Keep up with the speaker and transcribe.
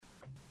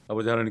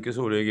아버지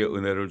하나님께서 우리에게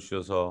은혜를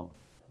주셔서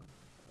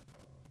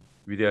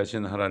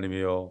위대하신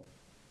하나님이요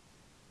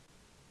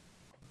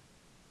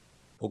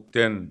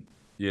복된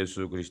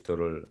예수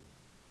그리스도를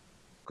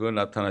그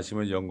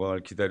나타나심의 영광을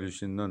기다릴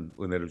수 있는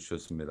은혜를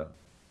주셨습니다.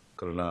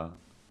 그러나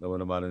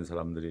너무나 많은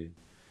사람들이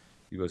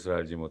이것을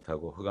알지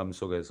못하고 흑암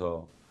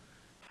속에서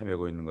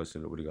헤매고 있는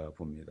것을 우리가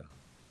봅니다.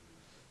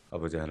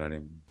 아버지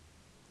하나님,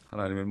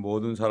 하나님은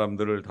모든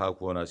사람들을 다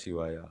구원하시기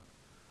위하여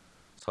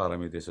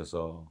사람이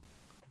되셔서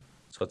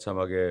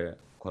처참하게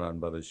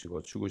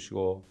고난받으시고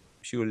죽으시고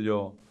피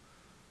흘려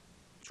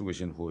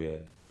죽으신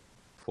후에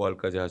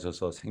부활까지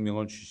하셔서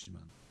생명을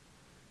주시지만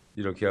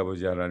이렇게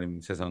아버지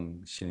하나님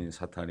세상 신인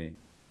사탄이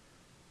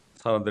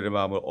사람들의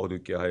마음을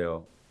어둡게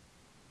하여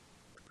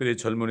특별히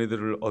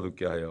젊은이들을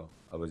어둡게 하여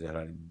아버지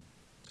하나님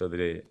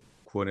저들의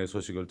구원의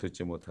소식을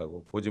듣지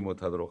못하고 보지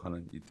못하도록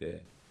하는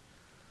이때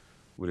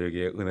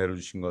우리에게 은혜를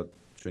주신 것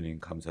주님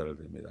감사를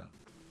드립니다.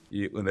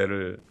 이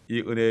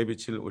은혜의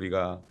빛을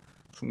우리가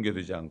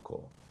숨겨두지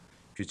않고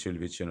빛을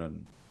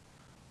비추는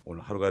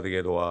오늘 하루가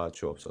되게 도와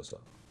주옵소서.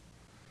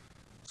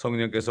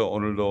 성령께서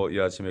오늘도 이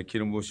아침에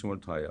기름 부으심을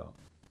통하여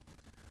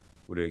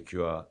우리의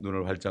귀와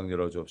눈을 활짝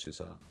열어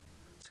주옵시사.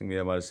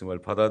 생명의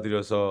말씀을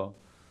받아들여서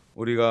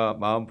우리가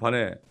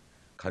마음판에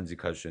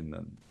간직할 수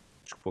있는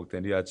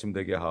축복된 이 아침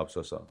되게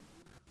하옵소서.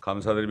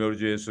 감사드리며 우리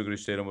주 예수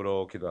그리스도의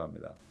이름으로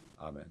기도합니다.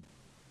 아멘.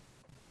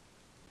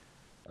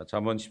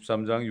 잠언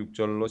 13장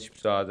 6절로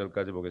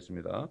 14절까지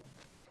보겠습니다.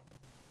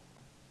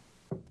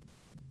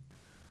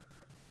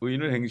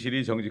 의인은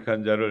행실이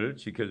정직한 자를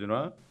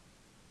지켜주나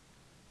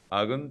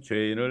악은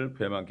죄인을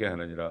배만케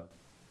하느니라.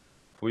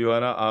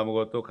 부유하나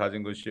아무것도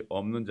가진 것이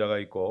없는 자가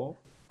있고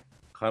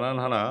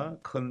가난하나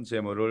큰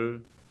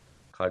재물을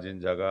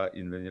가진 자가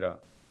있느니라.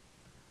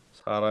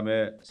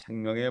 사람의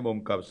생명의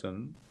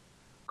몸값은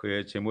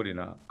그의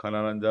재물이나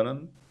가난한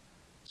자는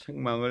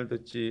책망을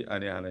듣지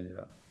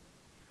아니하느니라.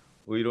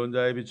 의로운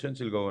자의 빛은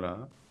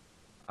즐거우나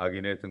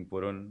악인의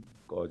등불은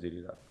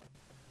꺼지리라.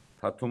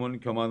 다툼은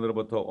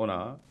교만으로부터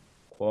오나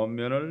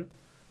권면을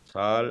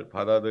잘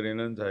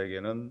받아들이는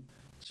자에게는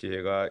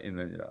지혜가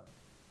있느니라.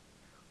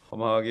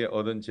 허망하게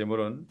얻은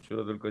재물은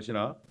줄어들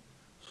것이나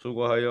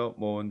수고하여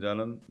모은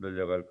자는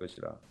늘려갈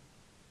것이라.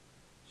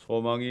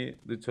 소망이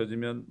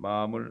늦춰지면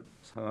마음을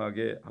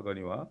상하게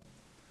하거니와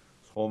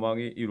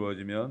소망이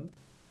이루어지면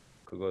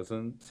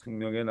그것은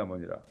생명의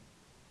나무니라.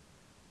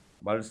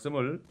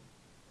 말씀을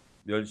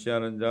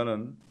멸시하는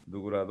자는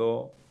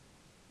누구라도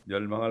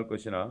멸망할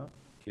것이나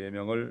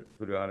계명을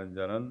두려워하는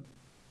자는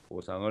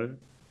보상을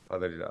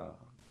받으리라.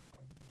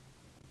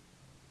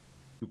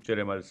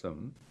 6절의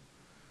말씀.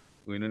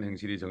 의인은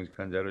행실이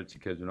정직한 자를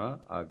지켜주나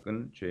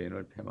악은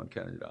죄인을 패망케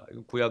하느니라.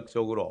 이거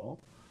구약적으로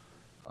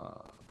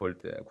볼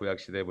때, 구약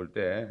시대에 볼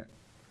때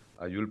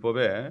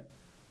율법에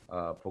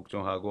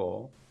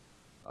복종하고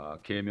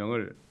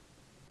계명을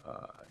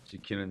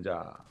지키는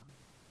자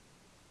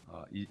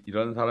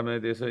이런 사람에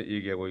대해서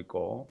얘기하고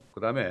있고,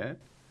 그 다음에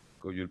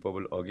그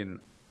율법을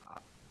어긴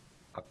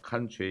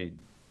악한 죄인,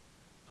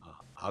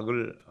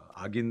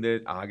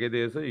 악에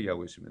대해서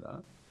얘기하고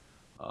있습니다.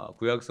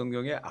 구약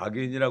성경에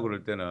악인이라고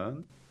그럴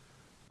때는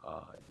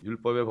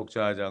율법에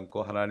복종하지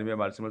않고 하나님의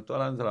말씀을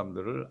떠난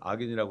사람들을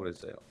악인이라고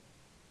그랬어요.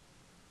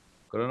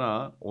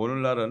 그러나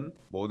오늘날은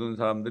모든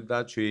사람들이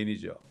다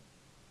죄인이죠.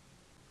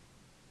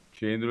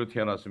 죄인으로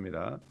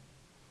태어났습니다.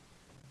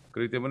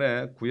 그렇기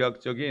때문에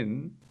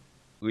구약적인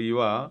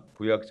의와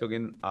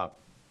구약적인 악,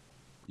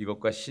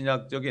 이것과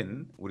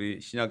신약적인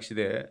우리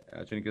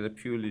신약시대 주님께서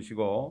피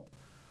흘리시고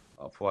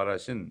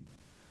부활하신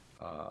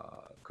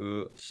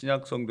그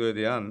신약 성도에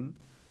대한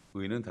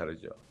의는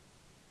다르죠.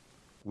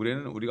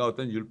 우리가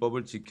어떤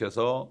율법을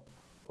지켜서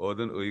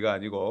얻은 의가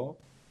아니고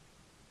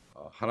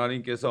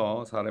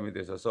하나님께서 사람이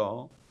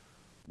되셔서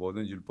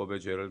모든 율법의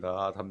죄를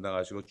다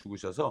담당하시고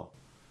죽으셔서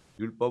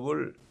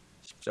율법을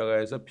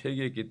십자가에서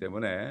폐기했기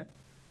때문에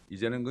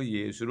이제는 그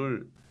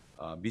예수를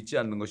믿지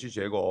않는 것이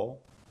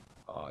죄고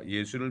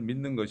예수를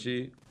믿는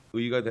것이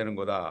의가 되는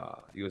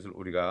거다. 이것을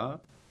우리가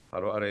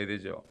바로 알아야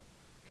되죠.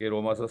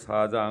 로마서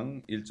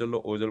 4장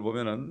 1절로 5절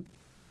보면은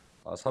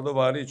사도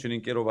바울이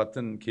주님께로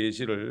받은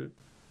계시를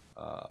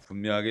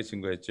분명하게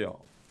증거했죠.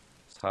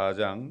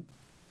 4장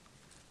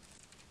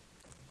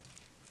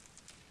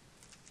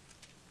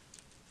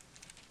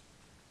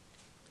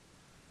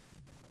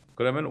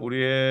그러면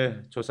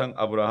우리의 조상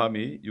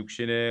아브라함이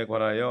육신에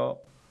관하여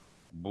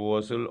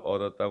무엇을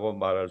얻었다고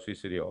말할 수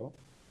있으리요?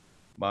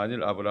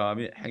 만일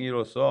아브라함이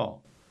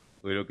행위로서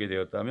의롭게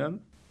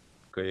되었다면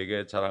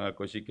그에게 자랑할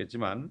것이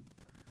있겠지만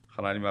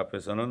하나님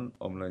앞에서는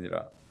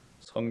없느니라.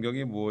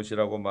 성경이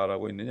무엇이라고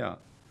말하고 있느냐?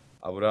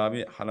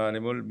 아브라함이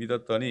하나님을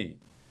믿었더니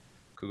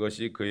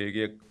그것이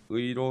그에게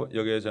의로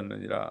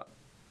여겨졌느니라.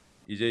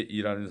 이제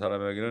일하는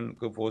사람에게는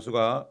그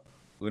보수가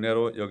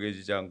은혜로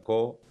여겨지지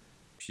않고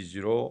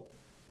빚으로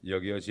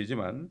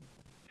여겨지지만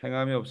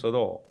행함이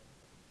없어도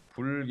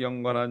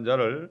불경건한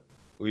자를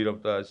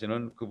의롭다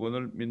하시는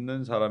그분을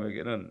믿는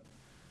사람에게는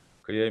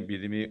그의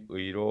믿음이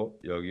의로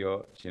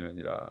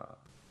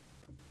여겨지느니라.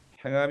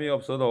 행함이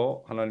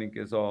없어도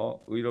하나님께서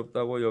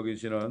의롭다고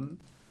여기시는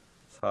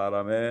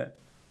사람의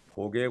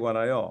복에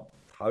관하여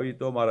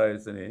다윗도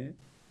말하였으니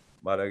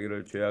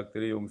말하기를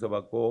죄악들이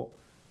용서받고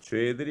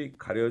죄들이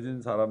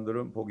가려진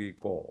사람들은 복이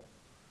있고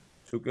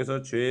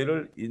주께서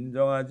죄를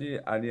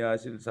인정하지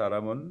아니하실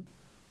사람은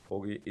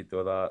복이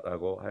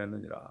있도다라고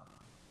하였느니라.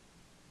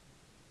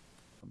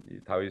 이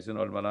다윗은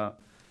얼마나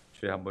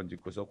죄 한 번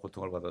짓고서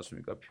고통을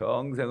받았습니까?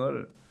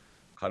 평생을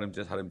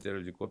간음죄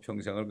살인죄를 짓고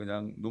평생을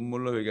그냥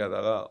눈물로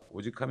회개하다가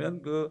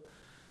오직하면 그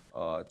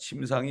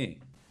침상이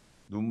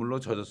눈물로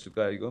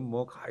젖었을까? 이건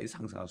뭐 가히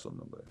상상할 수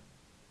없는 거예요.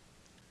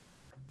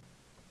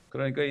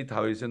 그러니까 이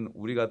다윗은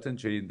우리 같은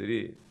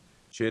죄인들이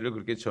죄를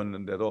그렇게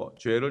졌는데도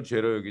죄를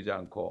죄로 여기지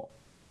않고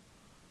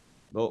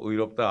너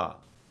의롭다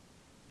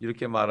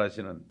이렇게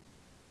말하시는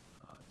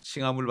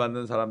칭함을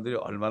받는 사람들이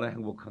얼마나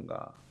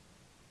행복한가,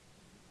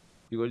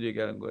 이걸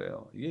얘기하는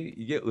거예요.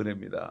 이게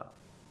은혜입니다.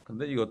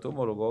 근데 이것도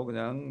모르고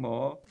그냥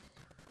뭐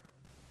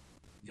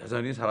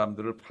여전히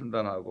사람들을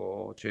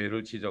판단하고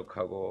죄를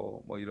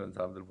지적하고 뭐 이런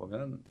사람들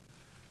보면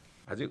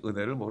아직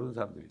은혜를 모르는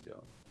사람들이죠.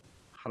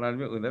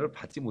 하나님의 은혜를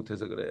받지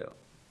못해서 그래요.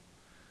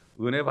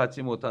 은혜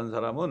받지 못한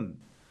사람은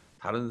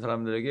다른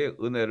사람들에게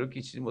은혜를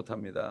끼치지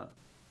못합니다.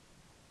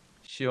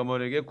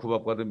 시어머니에게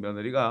구박받은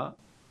며느리가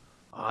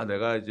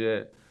내가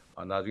이제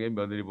나중에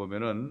며느리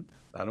보면은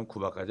나는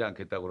구박하지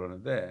않겠다고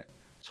그러는데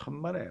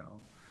천만에요.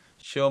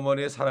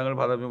 시어머니의 사랑을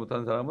받아보지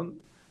못한 사람은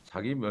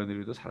자기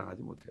며느리도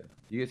사랑하지 못해요.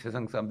 이게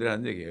세상 사람들이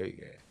하는 얘기예요.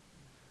 이게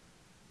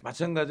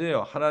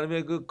마찬가지예요.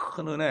 하나님의 그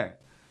큰 은혜,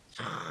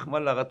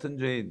 정말 나 같은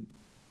죄인,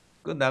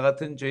 그 나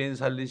같은 죄인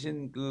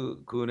살리신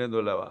그 은혜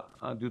놀라워.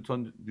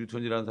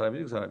 뉴턴이라는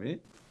사람이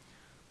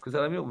그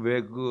사람이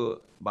왜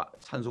그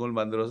찬송을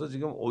만들어서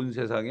지금 온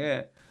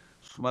세상에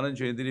수많은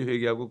죄인들이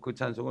회개하고 그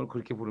찬송을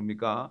그렇게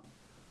부릅니까?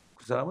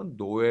 그 사람은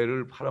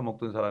노예를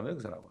팔아먹던 사람이에요.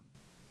 그 사람은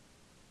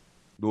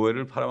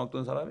노예를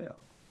팔아먹던 사람이에요.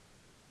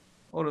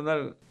 어느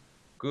날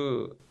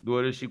그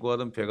노예를 싣고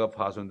가던 배가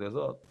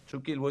파손돼서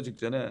죽기 일보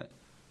직전에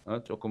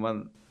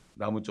조그만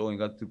나무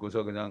조각인가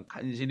듣고서 그냥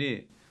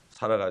간신히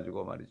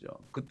살아가지고 말이죠.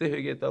 그때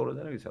회개했다고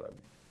그러잖아요, 이 사람이.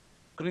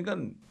 그러니까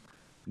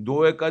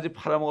노예까지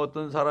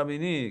팔아먹었던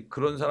사람이니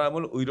그런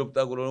사람을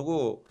의롭다고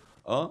그러고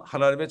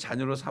하나님의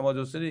자녀로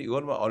삼아줬으니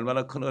이건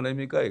얼마나 큰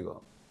은혜입니까,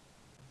 이거.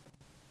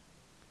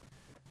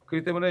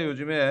 그렇기 때문에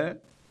요즘에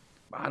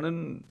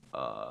많은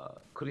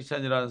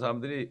크리스찬이라는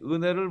사람들이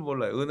은혜를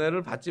몰라요.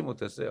 은혜를 받지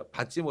못했어요.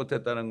 받지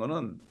못했다는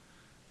거는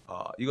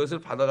이것을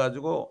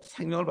받아가지고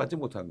생명을 받지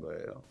못한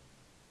거예요.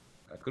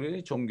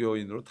 그러니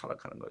종교인으로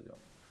타락하는 거죠.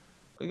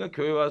 그러니까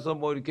교회 와서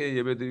뭐 이렇게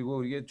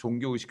예배드리고 이게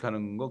종교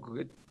의식하는 거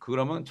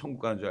그러면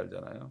천국 가는 줄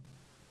알잖아요.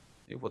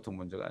 이게 보통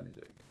문제가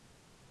아니죠. 이게.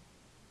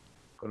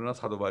 그러나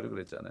사도 바울이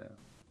그랬잖아요.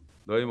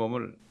 너희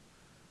몸을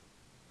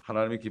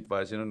하나님이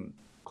기뻐하시는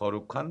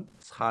거룩한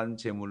산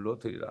제물로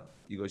드리라.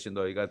 이것이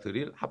너희가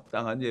드릴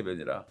합당한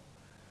예배니라.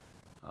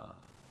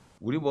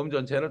 우리 몸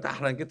전체를 다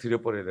하나님께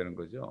드려버려야 되는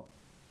거죠.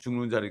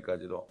 죽는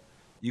자리까지도.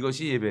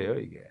 이것이 예배예요.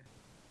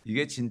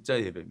 이게 진짜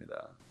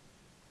예배입니다.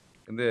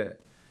 근데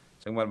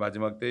정말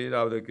마지막 때의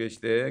라오디게아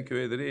시대의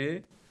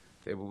교회들이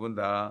대부분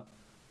다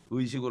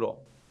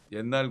의식으로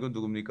옛날 그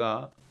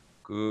누굽니까?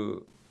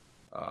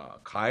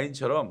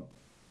 가인처럼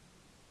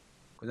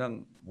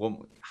그냥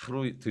몸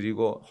하루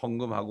드리고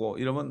헌금하고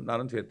이러면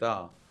나는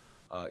됐다.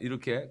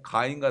 이렇게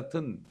가인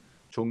같은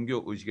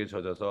종교 의식에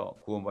젖어서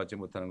구원받지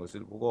못하는 것을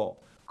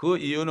보고, 그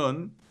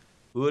이유는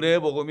은혜의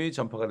복음이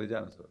전파가 되지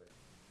않아서 그래요.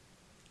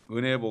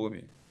 은혜의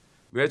복음이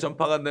왜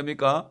전파가 안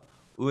됩니까?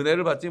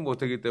 은혜를 받지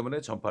못하기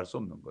때문에 전파할 수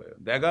없는 거예요.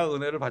 내가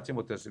은혜를 받지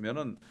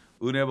못했으면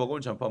은혜 복음을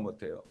전파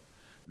못해요.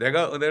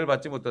 내가 은혜를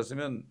받지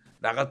못했으면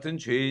나 같은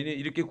죄인이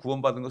이렇게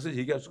구원받은 것을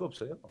얘기할 수가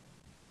없어요.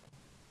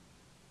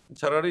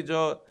 차라리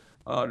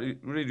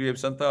우리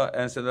리앱센터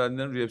앤세다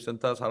있는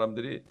리앱센터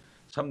사람들이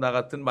참 나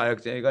같은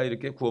마약쟁이가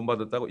이렇게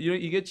구원받았다고,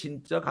 이게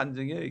진짜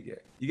간증이에요.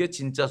 이게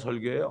진짜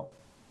설교예요.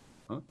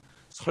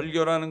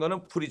 설교라는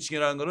거는,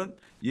 프리칭이라는 거는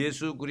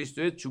예수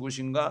그리스도의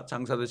죽으심과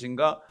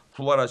장사되심과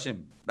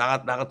부활하심,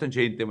 나 같은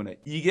죄인 때문에,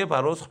 이게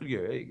바로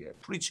설교예요. 이게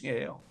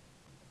프리칭이에요.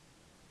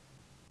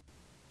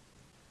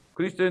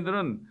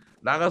 그리스도인들은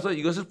나가서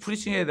이것을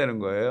프리칭해야 되는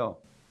거예요.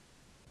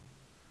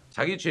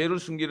 자기 죄를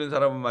숨기는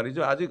사람은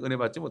말이죠, 아직 은혜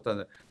받지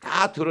못하는,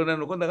 다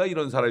드러내놓고 내가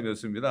이런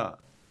사람이었습니다.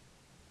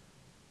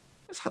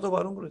 사도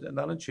바울은 그러잖아요.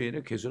 나는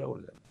죄인의 괴수라고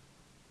그러잖아요.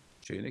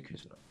 죄인의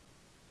괴수라고.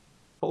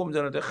 복음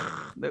전할 때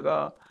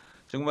내가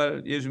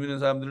정말 예수 믿는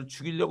사람들을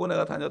죽이려고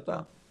내가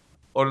다녔다.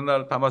 어느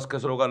날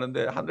다마스커스로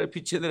가는데 하늘에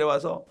빛이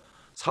내려와서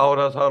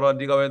사울아 사울아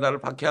네가 왜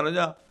나를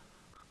박해하느냐,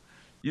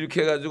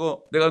 이렇게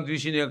해가지고 내가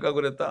뉘신이니까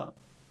그랬다.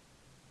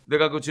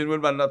 내가 그 주님을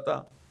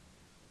만났다.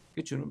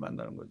 그게 주님을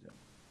만나는 거죠.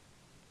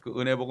 그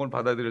은혜 복음을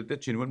받아들일 때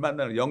주님을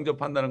만나는,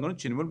 영접한다는 것은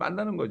주님을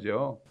만나는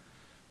거죠.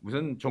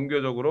 무슨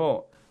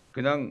종교적으로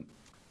그냥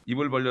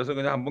입을 벌려서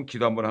그냥 한번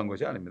기도 한번 한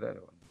것이 아닙니다,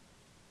 여러분.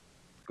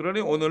 그러니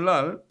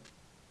오늘날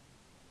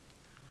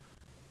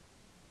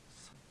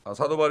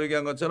사도 바울이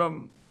얘기한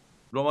것처럼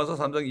로마서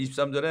 3장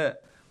 23절에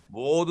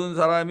모든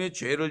사람이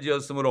죄를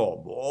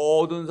지었으므로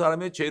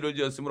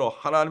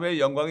하나님의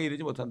영광에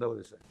이르지 못한다고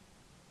그랬어요.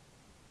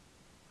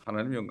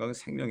 하나님 영광은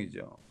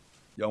생명이죠.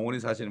 영원히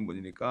사시는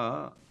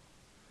분이니까.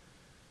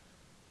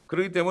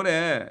 그렇기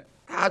때문에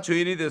다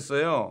죄인이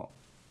됐어요.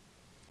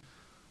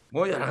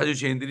 뭐 여러 가지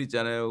죄인들이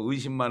있잖아요.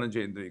 의심 많은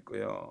죄인도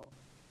있고요.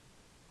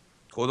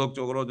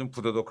 도덕적으로 좀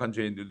부도덕한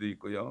죄인들도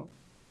있고요.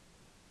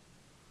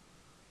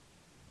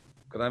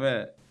 그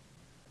다음에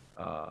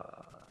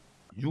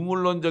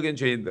유물론적인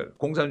죄인들,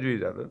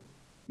 공산주의자들,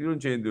 이런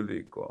죄인들도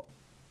있고,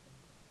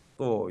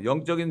 또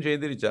영적인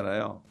죄인들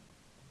있잖아요.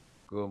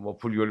 그 뭐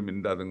불교를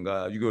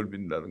믿는다든가 유교를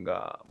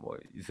믿는다든가 뭐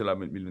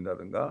이슬람을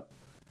믿는다든가,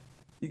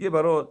 이게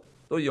바로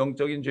또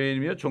영적인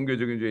죄인이며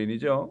종교적인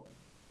죄인이죠.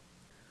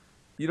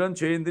 이런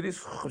죄인들이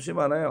수없이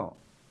많아요.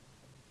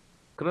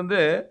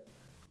 그런데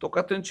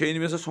똑같은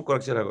죄인이면서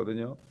손가락질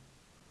하거든요.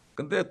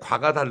 근데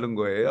과가 다른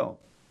거예요.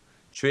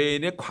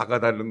 죄인의 과가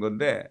다른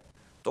건데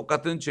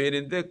똑같은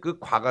죄인인데 그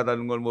과가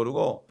다른 걸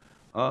모르고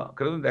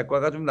그래도 내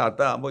과가 좀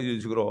낫다 뭐 이런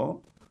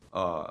식으로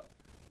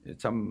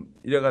참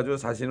이래가지고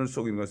자신을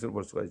속이는 것을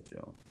볼 수가 있죠.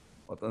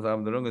 어떤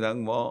사람들은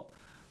그냥 뭐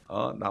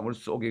남을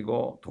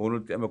속이고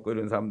돈을 떼먹고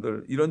이런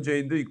사람들, 이런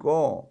죄인도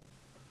있고,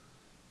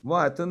 뭐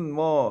하여튼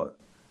뭐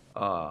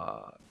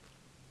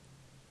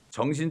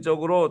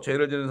정신적으로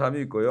죄를 지는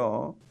사람이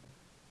있고요.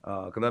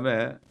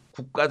 그다음에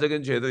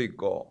국가적인 죄도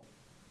있고,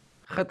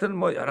 하여튼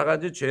뭐 여러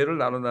가지 죄를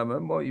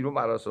나눈다면 뭐 이루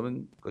말할 수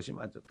없는 것이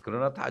많죠.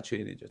 그러나 다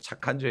죄인이죠.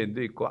 착한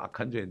죄인도 있고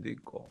악한 죄인도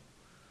있고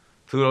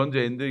더러운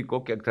죄인도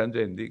있고 깨끗한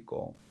죄인도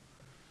있고.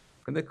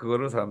 근데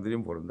그거를 사람들이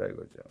모른다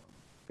이거죠.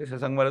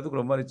 세상 말에도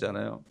그런 말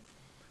있잖아요.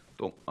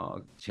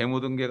 재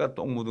묻은 개가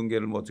똥 묻은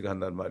개를 못 어떻게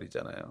한다는 말이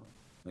있잖아요.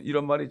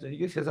 이런 말이 있죠.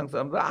 이게 세상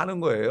사람들 아는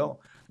거예요.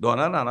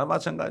 너나 나나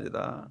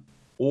마찬가지다.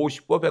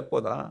 50보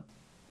 100보다.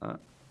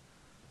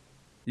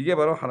 이게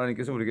바로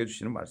하나님께서 우리에게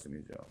주시는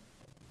말씀이죠.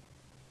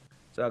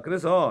 자,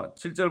 그래서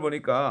 7절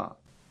보니까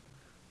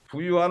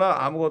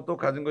부유하나 아무것도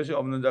가진 것이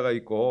없는 자가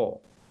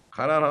있고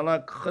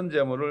가난하나 큰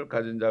재물을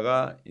가진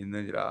자가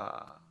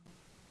있느니라.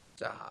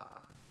 자,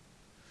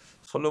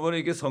 솔로몬이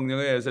이렇게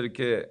성령에 의해서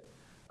이렇게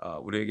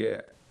우리에게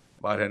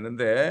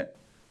말했는데,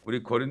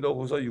 우리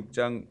고린도후서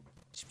 6장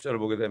 10절을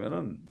보게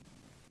되면은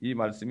이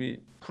말씀이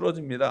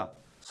풀어집니다.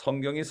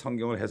 성경이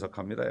성경을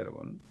해석합니다,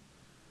 여러분.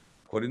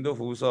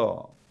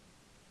 고린도후서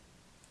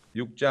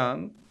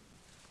 6장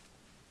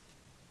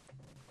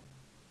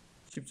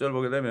 10절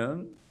보게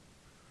되면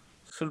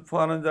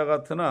슬퍼하는 자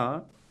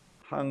같으나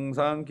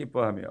항상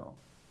기뻐하며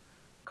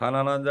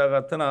가난한 자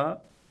같으나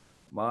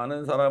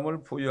많은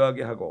사람을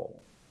부유하게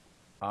하고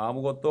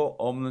아무것도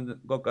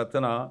없는 것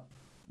같으나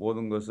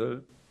모든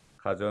것을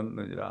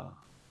가졌느니라.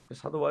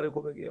 사도 바울의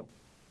고백이에요.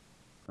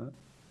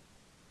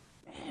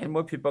 매일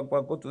뭐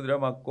핍박받고 두드려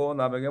맞고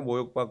남에게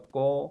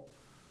모욕받고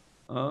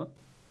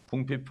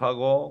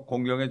궁핍하고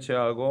공경에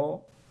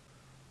처하고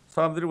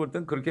사람들이 볼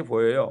땐 그렇게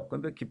보여요.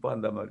 근데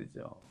기뻐한단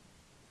말이죠.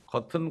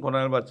 겉은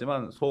고난을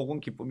받지만 속은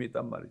기쁨이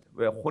있단 말이죠.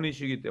 왜?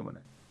 혼이시기 때문에.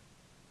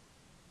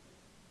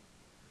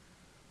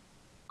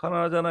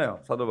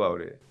 가난하잖아요, 사도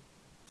바울이.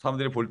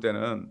 사람들이 볼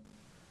때는.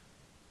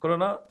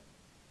 그러나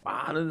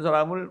많은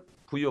사람을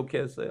부유케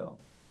했어요.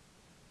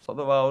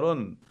 사도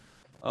바울은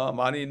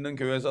많이 있는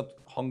교회에서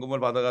헌금을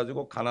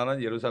받아가지고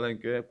가난한 예루살렘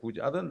교회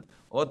구제하든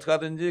어떻게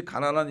하든지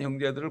가난한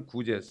형제들을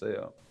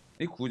구제했어요.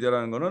 이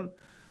구제라는 거는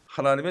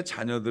하나님의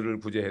자녀들을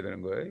구제해야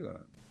되는 거예요.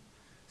 이거는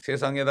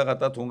세상에다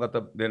갖다 돈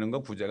갖다 내는 거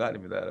구제가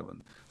아닙니다,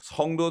 여러분.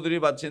 성도들이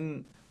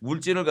바친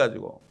물질을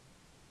가지고,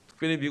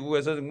 특별히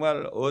미국에서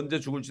정말 언제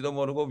죽을지도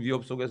모르고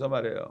위협 속에서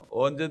말이에요.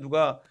 언제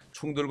누가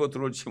총 들고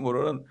들어올지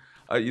모르는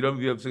이런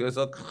위협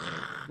속에서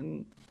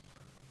큰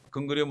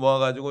근거리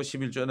모아가지고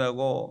 11조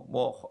내고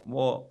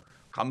뭐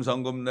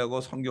감성금 내고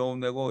성경금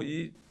내고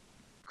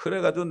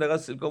그래가지고 내가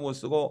쓸 거 못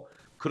쓰고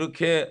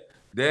그렇게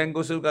낸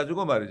것을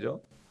가지고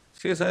말이죠.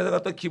 세상에다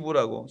갖다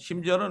기부를 하고,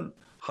 심지어는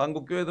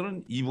한국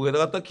교회들은 이북에다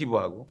갖다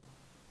기부하고,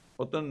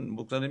 어떤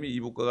목사님이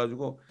이북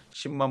가가지고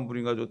 10만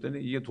불인가 줬더니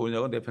이게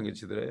돈이냐고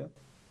내팽개치더래요.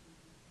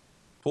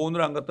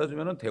 돈을 안 갖다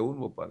주면 대우를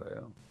못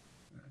받아요.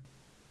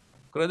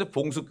 그래서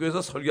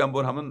봉숙교에서 설교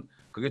한번 하면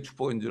그게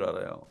축복인 줄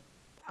알아요.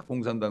 다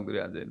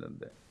공산당들이 앉아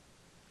있는데.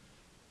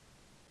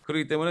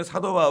 그렇기 때문에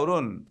사도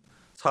바울은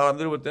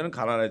사람들이 볼 때는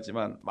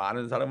가난했지만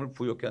많은 사람을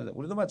부유케 한 사람.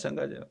 우리도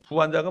마찬가지예요.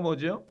 부한 자가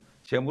뭐죠?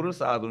 재물을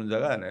쌓아두는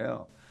자가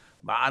아니에요.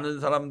 많은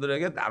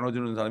사람들에게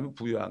나눠주는 사람이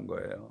부유한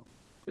거예요.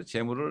 그래서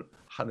재물을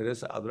하늘에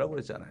쌓아두라고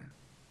그랬잖아요.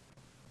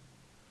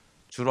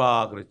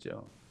 주라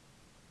그랬죠.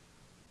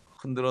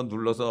 흔들어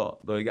눌러서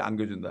너에게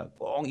안겨준다.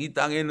 꼭 이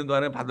땅에 있는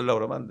동안에 받으려고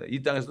그러면 안 돼.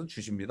 이 땅에서도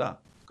주십니다.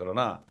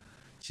 그러나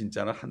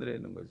진짜는 하늘에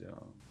있는 거죠.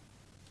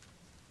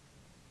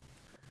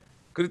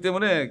 그렇기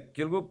때문에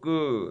결국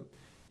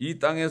이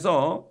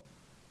땅에서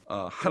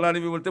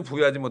하나님이 볼 때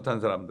부유하지 못한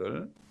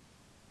사람들,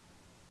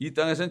 이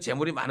땅에서는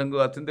재물이 많은 것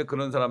같은데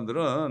그런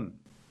사람들은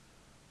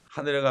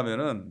하늘에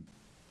가면은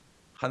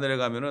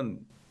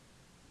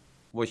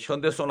뭐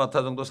현대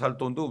소나타 정도 살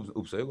돈도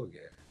없어요,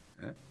 거기에.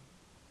 예?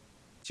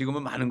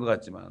 지금은 많은 것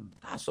같지만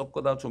다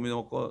썩고 다 조미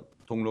먹고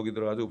동록이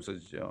들어가서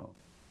없어지죠.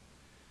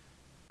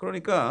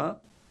 그러니까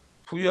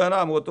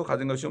부유하나 아무것도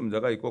가진 것이 없는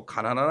자가 있고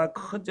가난하나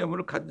큰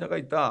재물을 가진 자가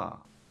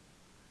있다.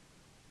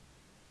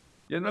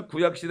 옛날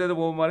구약 시대도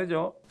보면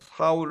말이죠.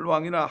 사울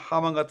왕이나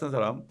하만 같은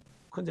사람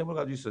큰 재물을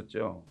가지고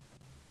있었죠.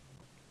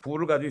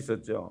 부를 가지고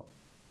있었죠.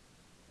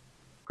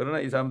 그러나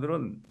이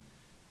사람들은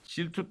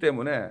질투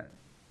때문에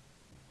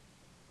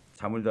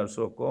잠을 잘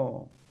수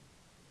없고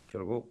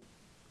결국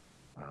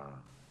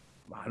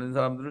많은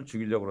사람들을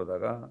죽이려고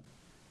그러다가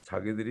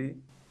자기들이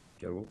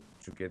결국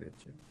죽게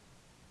됐죠.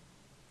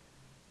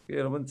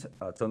 여러분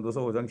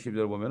전도서 5장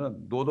 12절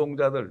보면은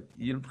노동자들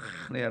일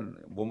많이 하는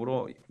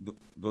몸으로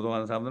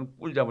노동하는 사람들은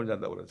꿀잠을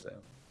잔다고 그랬어요.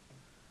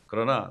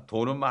 그러나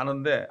돈은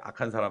많은데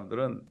악한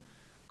사람들은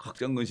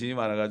걱정 근심이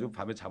많아가지고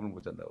밤에 잠을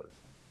못 잔다고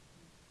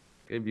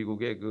그랬어요.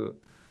 미국의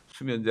그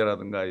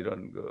수면제라든가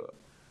이런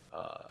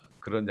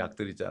그런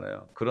약들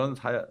있잖아요. 그런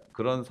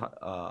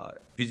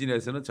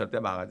비즈니스는 절대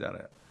망하지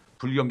않아요.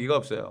 불경기가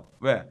없어요.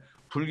 왜?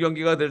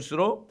 불경기가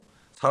될수록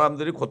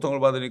사람들이 고통을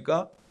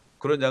받으니까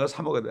그런 약을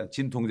사 먹어야 돼요.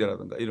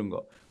 진통제라든가 이런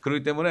거.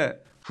 그렇기 때문에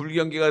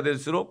불경기가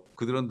될수록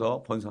그들은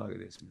더 번성하게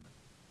됐습니다.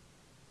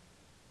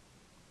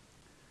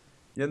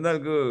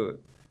 옛날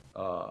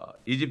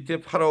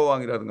이집트의 파라오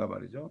왕이라든가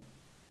말이죠.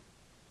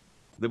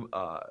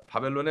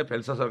 바벨론의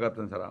벨사살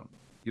같은 사람,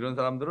 이런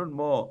사람들은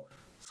뭐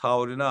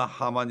사울이나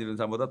하만 이런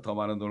사람보다 더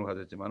많은 돈을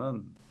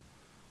가졌지만은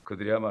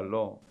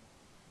그들이야말로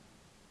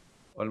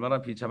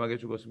얼마나 비참하게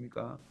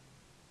죽었습니까?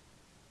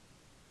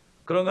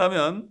 그런가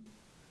하면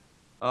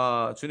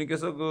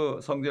주님께서 그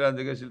성전에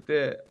앉아 계실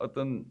때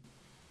어떤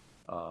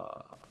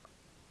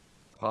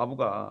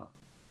과부가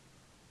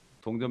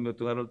동전 몇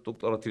등화를 뚝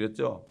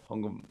떨어뜨렸죠.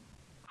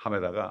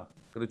 헌금함에다가.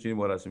 그래서 주님이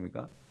뭐라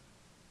했습니까?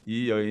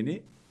 이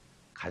여인이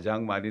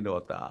가장 많이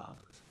넣었다.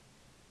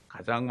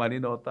 가장 많이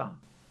넣었다.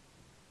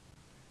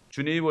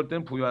 주님이 볼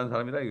때는 부유한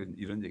사람이다,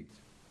 이런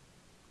얘기죠.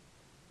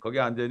 거기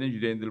앉아있는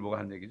유대인들 보고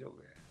한 얘기죠.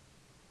 그게.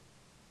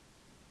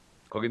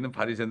 거기 있는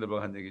바리새인들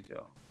보고 한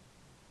얘기죠.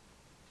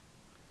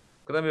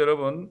 그 다음에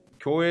여러분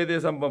교회에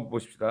대해서 한번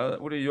보십시다.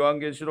 우리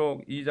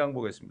요한계시록 2장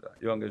보겠습니다.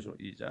 요한계시록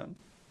 2장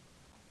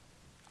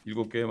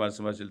 7교회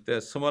말씀하실 때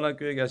스무나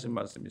교회에게 하신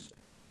말씀이 있어요.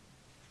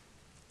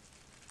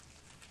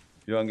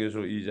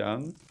 요한계시록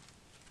 2장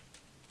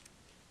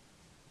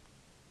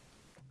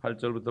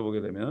 8절부터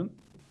보게 되면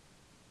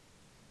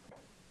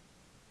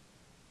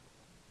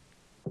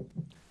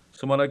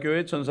스무나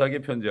교회 천사에게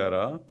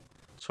편지하라.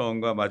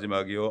 처음과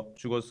마지막이요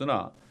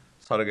죽었으나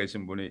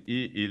살아계신 분이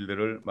이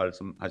일들을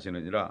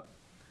말씀하시느니라.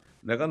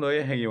 내가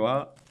너의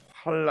행위와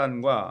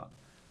환난과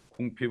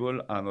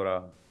궁핍을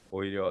아노라.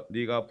 오히려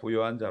네가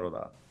부유한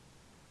자로다.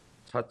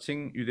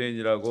 자칭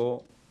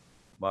유대인이라고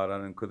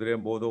말하는 그들의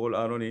모독을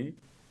아노니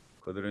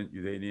그들은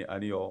유대인이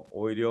아니요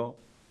오히려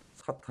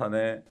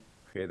사탄의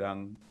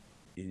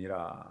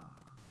회당이니라.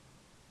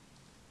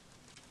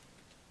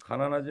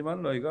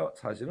 가난하지만 너희가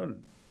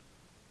사실은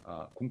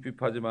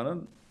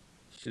궁핍하지만은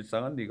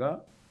실상은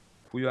네가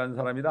부유한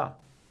사람이다.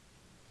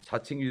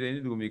 자칭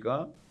유대인이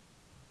누굽니까?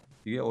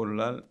 이게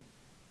오늘날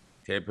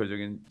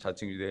대표적인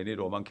자칭 유대인이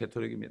로만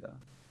캐토릭입니다.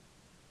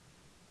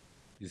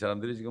 이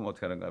사람들이 지금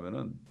어떻게 하는가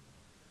하면은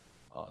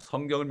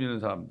성경을 믿는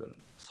사람들,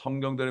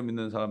 성경대로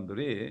믿는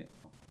사람들이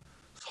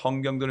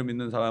성경대로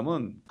믿는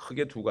사람은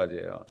크게 두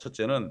가지예요.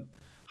 첫째는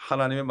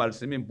하나님의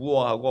말씀이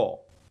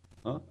무어하고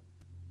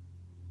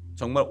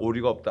정말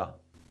오리가 없다.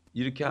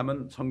 이렇게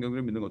하면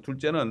성경대로 믿는 것.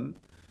 둘째는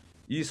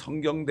이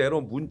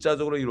성경대로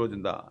문자적으로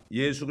이루어진다.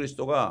 예수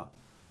그리스도가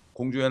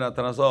공중에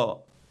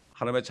나타나서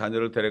하나님의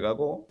자녀를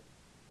데려가고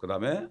그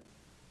다음에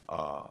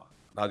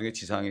나중에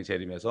지상에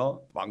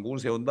재림해서 왕국을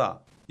세운다.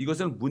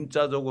 이것을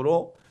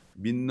문자적으로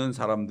믿는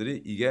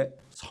사람들이 이게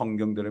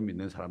성경대로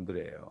믿는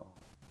사람들이에요.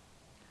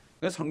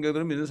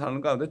 성경대로 믿는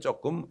사람 가운데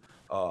조금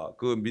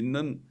그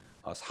믿는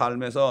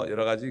삶에서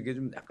여러 가지 이게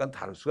좀 약간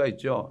다를 수가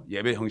있죠.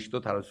 예배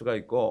형식도 다를 수가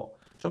있고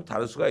좀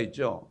다를 수가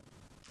있죠.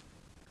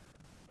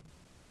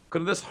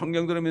 그런데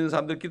성경대로 믿는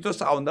사람들끼리 또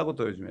싸운다고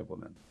또 요즘에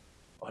보면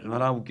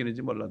얼마나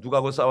웃기는지 몰라.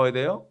 누가하고 싸워야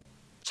돼요?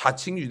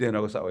 자칭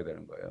유대인하고 싸워야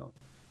되는 거예요.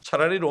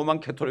 차라리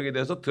로만 캐토릭에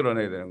대해서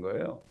드러내야 되는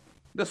거예요.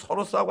 근데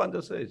서로 싸우고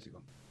앉았어요 지금.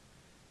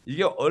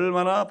 이게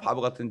얼마나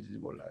바보 같은지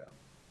몰라요.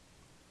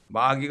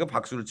 마귀가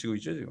박수를 치고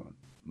있죠 지금.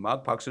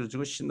 막 박수를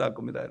치고 신날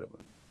겁니다 여러분.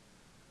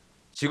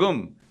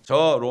 지금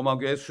저 로마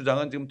교회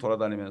수장은 지금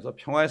돌아다니면서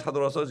평화의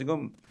사도로서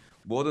지금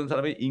모든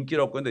사람이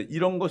인기를 얻고 있는데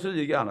이런 것을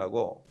얘기 안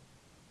하고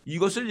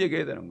이것을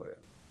얘기해야 되는 거예요.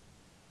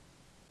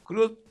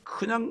 그리고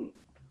그냥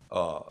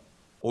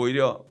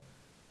오히려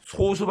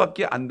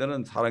소수밖에 안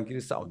되는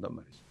사람끼리 싸운단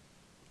말이죠.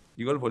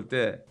 이걸 볼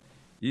때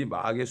이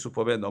마귀의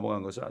수법에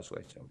넘어간 것을 알 수가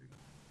있죠. 우리가.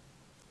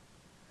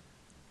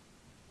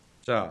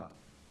 자,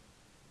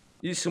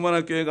 이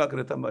스무나 교회가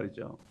그랬단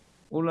말이죠.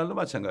 오늘날도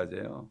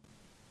마찬가지예요.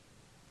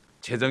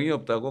 재정이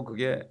없다고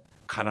그게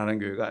가난한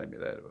교회가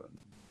아닙니다, 여러분.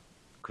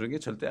 그런 게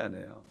절대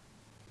아니에요.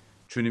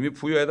 주님이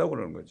부여하다고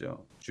그러는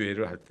거죠.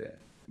 주의를 할 때,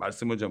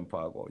 말씀을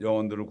전파하고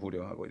영혼들을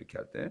구령하고 이렇게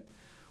할 때.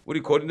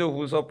 우리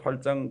고린도후서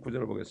 8장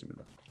 9절을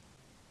보겠습니다.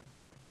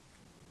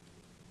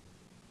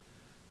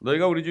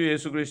 너희가 우리 주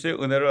예수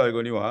그리스도의 은혜를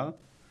알거니와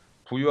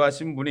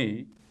부유하신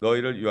분이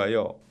너희를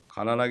위하여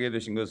가난하게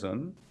되신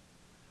것은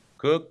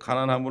그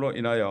가난함으로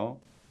인하여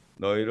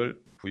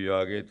너희를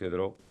부유하게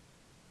되도록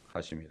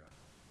하심이라.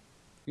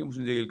 그게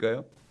무슨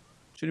얘기일까요?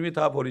 주님이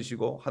다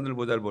버리시고 하늘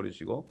보좌를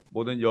버리시고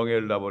모든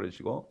영예를 다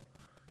버리시고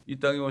이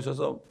땅에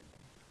오셔서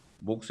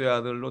목수의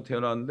아들로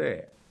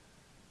태어났는데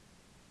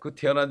그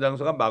태어난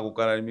장소가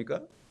마국간 아닙니까?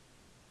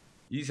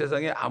 이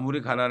세상에 아무리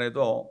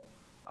가난해도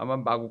아마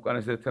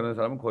마국간에서 태어난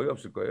사람은 거의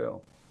없을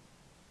거예요.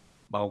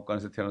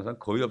 마국간에서 태어난 사람은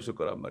거의 없을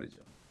거란 말이죠.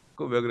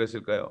 그 왜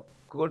그랬을까요?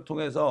 그걸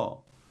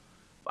통해서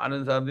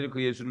많은 사람들이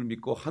그 예수를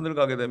믿고 하늘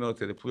가게 되면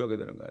어떻게 돼? 부여하게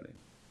되는 거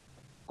아니에요.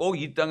 꼭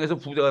이 땅에서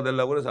부자가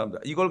되려고 그래 사람들.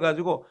 이걸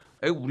가지고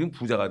우린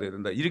부자가 돼야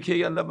된다. 이렇게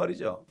얘기한단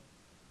말이죠.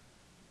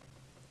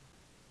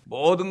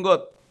 모든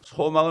것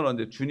소망은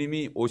언제?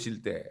 주님이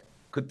오실 때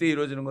그때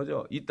이루어지는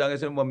거죠. 이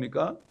땅에서는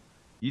뭡니까?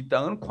 이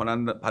땅은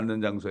고난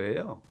받는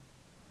장소예요.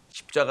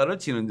 십자가를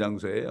지는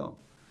장소예요.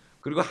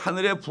 그리고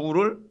하늘의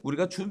부를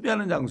우리가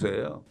준비하는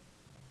장소예요.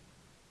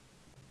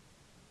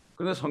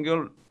 그런데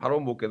성경을 바로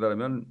못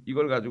깨달으면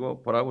이걸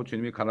가지고 보라고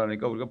주님이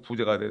가난하니까 우리가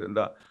부자가 돼야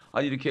된다.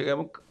 아니 이렇게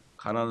얘기하면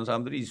가난한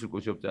사람들이 있을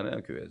곳이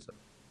없잖아요. 교회에서.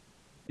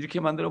 이렇게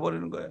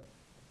만들어버리는 거예요.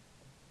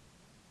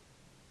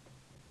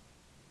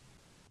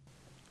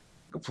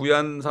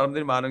 부유한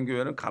사람들이 많은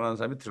교회는 가난한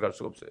사람이 들어갈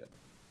수가 없어요.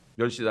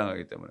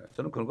 멸시당하기 때문에.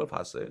 저는 그런 걸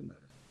봤어요. 옛날에.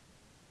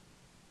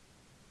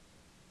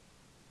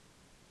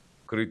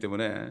 그렇기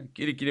때문에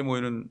끼리끼리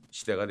모이는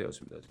시대가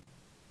되었습니다. 지금.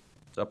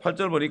 자,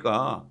 8절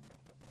보니까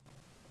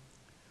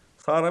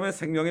사람의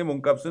생명의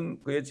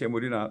몸값은 그의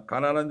재물이나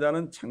가난한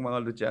자는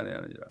책망을 듣지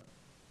아니하느니라.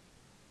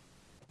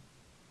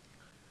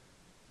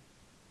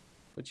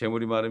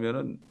 재물이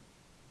많으면은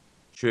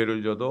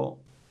죄를 져도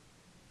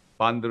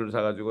반들을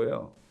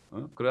사가지고요.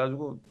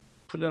 그래가지고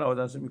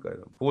풀려나오지 않습니까?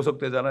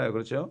 보석되잖아요.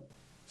 그렇죠?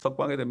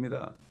 석방이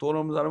됩니다. 돈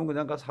없는 사람은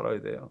그냥 가 살아야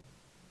돼요.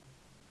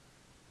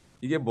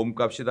 이게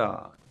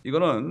몸값이다.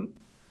 이거는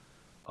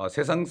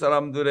세상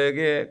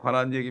사람들에게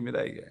관한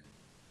얘기입니다. 이게.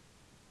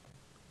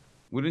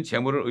 우리는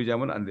재물을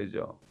의지하면 안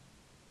되죠.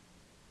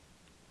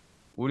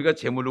 우리가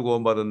재물로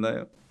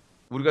구원받았나요?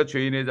 우리가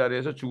죄인의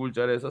자리에서 죽을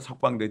자리에서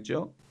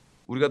석방됐죠?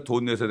 우리가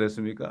돈 내서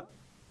됐습니까?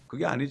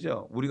 그게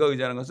아니죠. 우리가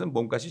의지하는 것은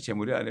몸값이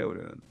재물이 아니에요.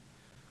 우리는.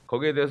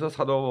 거기에 대해서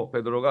사도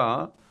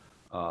베드로가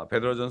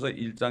베드로전서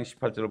 1장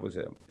 18절을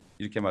보세요.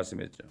 이렇게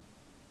말씀했죠.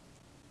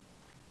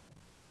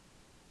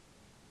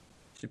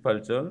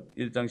 18절,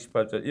 1장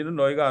 18절. 이는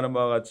너희가 아는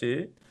바와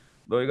같이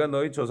너희가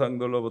너희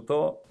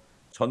조상들로부터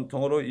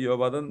전통으로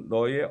이어받은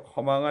너희의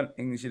허망한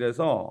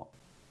행실에서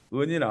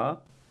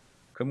은이나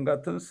금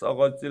같은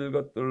썩어질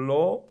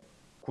것들로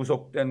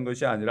구속된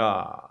것이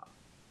아니라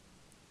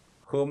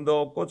흠도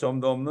없고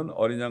점도 없는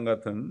어린 양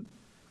같은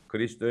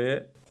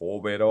그리스도의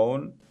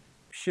보배로운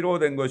피로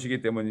된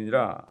것이기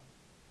때문이니라.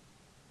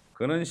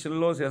 그는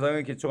실로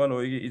세상의 기초가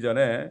놓이기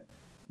이전에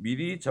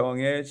미리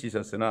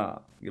정해지셨으나,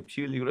 이게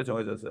피 흘리기로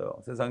정해졌어요.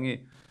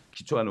 세상이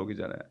기초가 놓기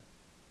전에.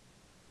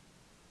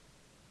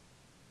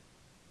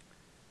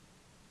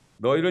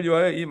 너희를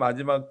위하여 이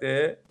마지막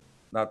때에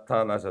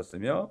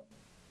나타나셨으며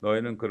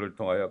너희는 그를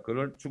통하여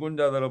그를 죽은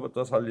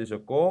자들로부터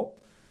살리셨고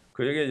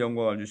그에게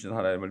영광을 주신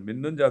하나님을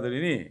믿는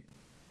자들이니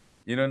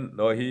이는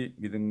너희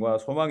믿음과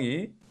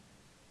소망이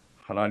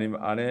하나님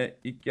안에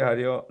있게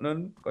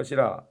하려는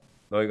것이라.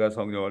 너희가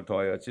성령을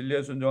통하여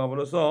진리에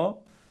순종함으로써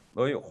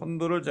너희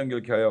혼도를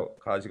정결케 하여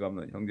가식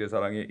없는 형제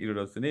사랑에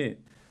이르렀으니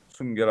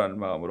순결한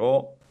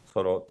마음으로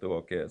서로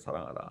뜨겁게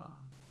사랑하라.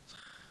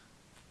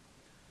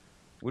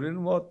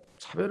 우리는 뭐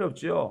차별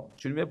없지요.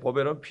 주님의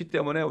보배로운 피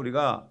때문에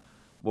우리가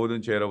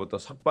모든 죄로부터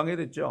석방이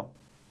됐죠.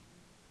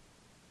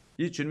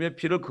 이 주님의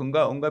피를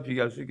금과 은과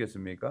비교할 수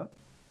있겠습니까?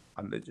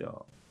 안 되죠.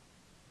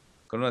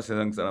 그러나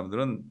세상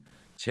사람들은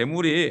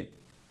재물이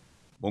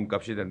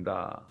몸값이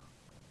된다.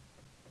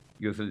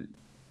 이것을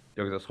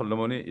여기서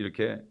솔로몬이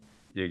이렇게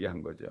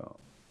얘기한 거죠.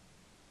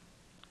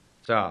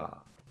 자,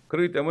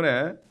 그렇기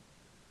때문에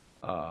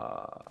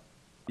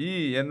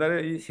이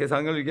옛날에 이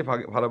세상을 이렇게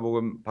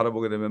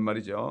바라보게 되면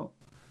말이죠.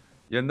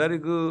 옛날에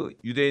그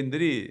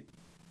유대인들이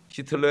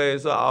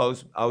히틀러에서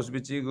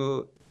아우슈비츠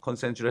그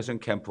컨센트레이션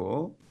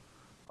캠프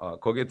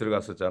거기에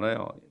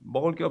들어갔었잖아요.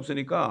 먹을 게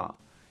없으니까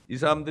이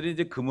사람들이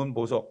이제 금은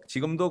보석,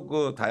 지금도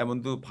그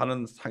다이아몬드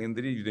파는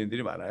상인들이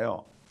유대인들이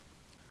많아요.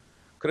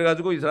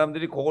 그래가지고 이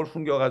사람들이 그걸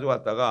숨겨가지고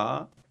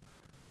왔다가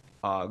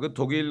그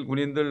독일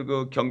군인들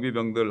그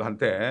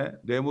경비병들한테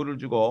뇌물을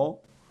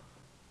주고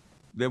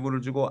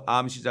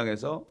암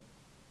시장에서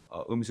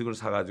음식을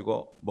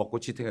사가지고 먹고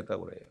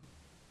지탱했다고 그래요.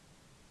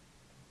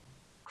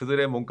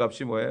 그들의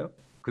몸값이 뭐예요?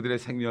 그들의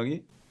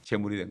생명이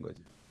재물이 된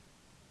거죠.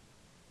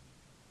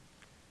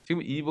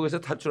 지금 이북에서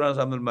탈출하는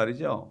사람들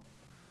말이죠.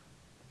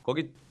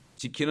 거기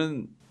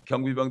지키는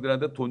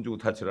경비병들한테 돈 주고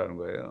탈출하는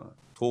거예요.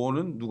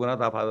 돈은 누구나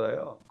다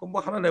받아요. 그럼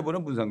뭐 하나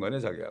내보내면 무슨 상관이에요,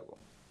 자기하고.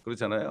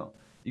 그렇잖아요.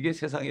 이게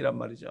세상이란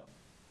말이죠.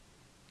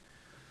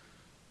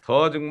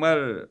 더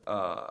정말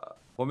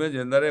보면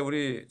옛날에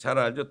우리 잘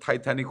알죠.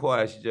 타이타닉호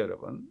아시죠,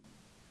 여러분?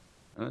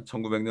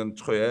 1900년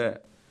초에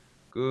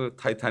그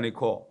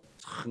타이타닉호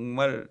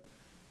정말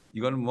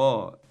이건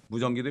뭐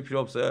무전기도 필요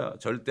없어요.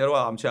 절대로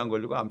암체 안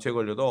걸리고 암체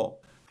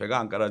걸려도 배가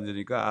안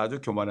가라앉으니까 아주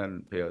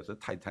교만한 배였어요,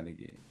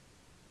 타이타닉이.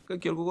 그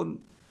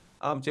결국은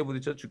암체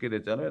부딪혀 죽게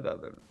됐잖아요,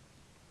 다들.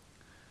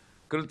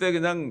 그럴 때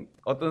그냥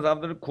어떤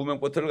사람들은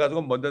구명보트를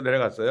가지고 먼저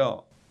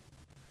내려갔어요.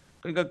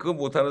 그러니까 그거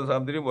못하는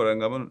사람들이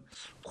뭐라는가 하면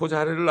그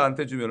자리를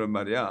나한테 주면은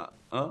말이야,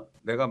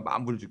 내가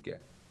만불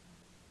줄게.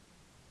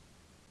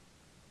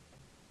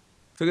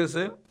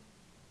 되겠어요?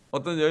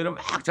 어떤 여인은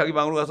막 자기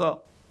방으로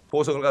가서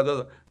보석을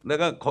가져서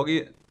내가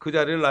거기 그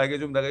자리를 나에게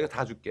좀 내가 이거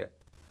다 줄게.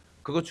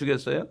 그거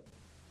주겠어요?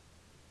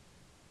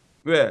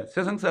 왜?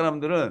 세상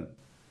사람들은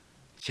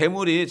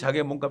재물이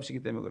자기의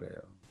몸값이기 때문에 그래요.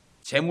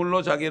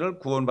 재물로 자기를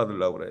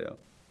구원받으려고 그래요.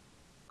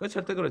 그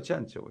절대 그렇지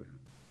않죠.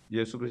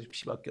 예수 그리스도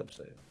피밖에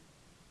없어요.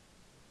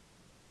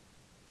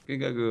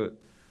 그러니까 그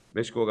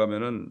멕시코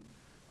가면은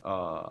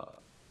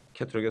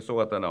캐톨릭에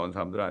쏘갔다 나온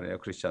사람들 아니에요.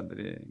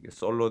 크리스찬들이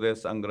솔로 데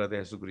상그레 데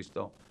예수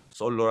그리스도.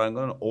 솔로라는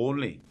건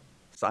only,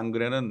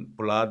 상그레는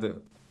블라드,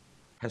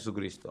 예수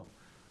그리스도.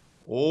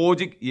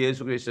 오직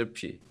예수 그리스도의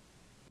피.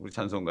 우리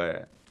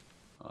찬송가에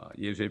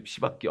예수의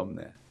피밖에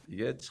없네.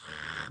 이게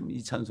참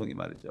이 찬송이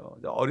말이죠.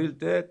 어릴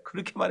때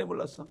그렇게 많이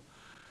몰랐어.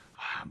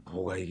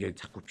 뭐가 이게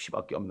자꾸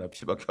피밖에 없나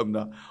피밖에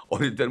없나.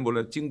 어릴 때는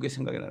몰라. 지금 그게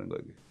생각이 나는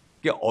거예요.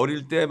 그게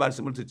어릴 때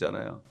말씀을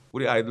듣잖아요.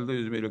 우리 아이들도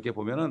요즘에 이렇게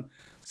보면은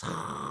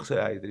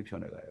서서히 아이들이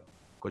변해가요.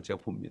 그걸 제가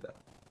봅니다.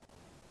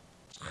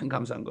 참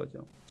감사한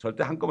거죠.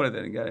 절대 한꺼번에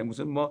되는 게 아니에요.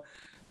 무슨 뭐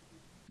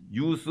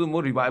유스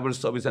뭐 리바이벌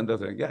서비스 한다고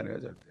되는 게 아니에요.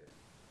 절대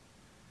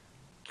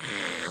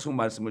계속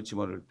말씀을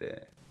집어넣을 때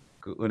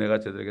그 은혜가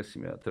저들에게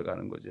스며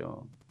들어가는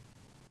거죠.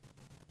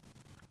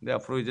 근데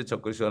앞으로 이제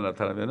적그리스도가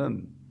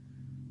나타나면은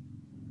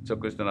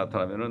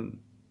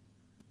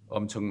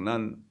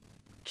엄청난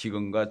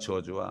기근과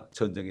저주와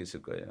전쟁이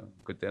있을 거예요.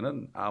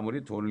 그때는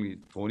아무리 돈이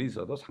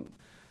있어도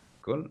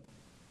그건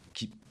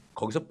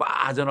거기서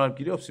빠져나올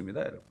길이 없습니다,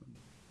 여러분.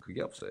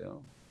 그게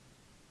없어요.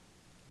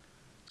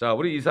 자,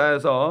 우리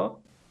이사야서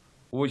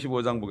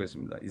 55장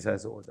보겠습니다.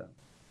 이사야서 5장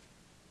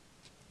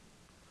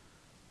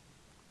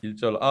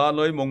 1절.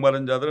 너희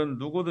목마른 자들은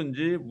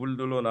누구든지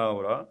물들러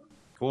나오라.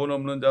 돈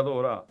없는 자도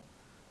오라.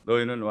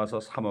 너희는 와서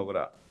사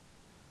먹으라.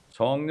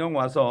 정령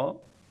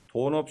와서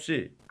돈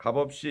없이 값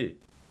없이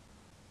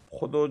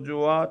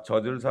포도주와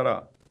젖을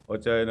사라.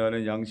 어찌하여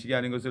너는 양식이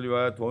아닌 것을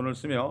위하여 돈을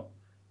쓰며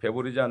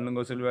배부르지 않는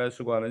것을 위하여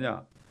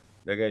수고하느냐.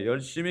 내게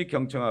열심히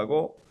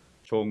경청하고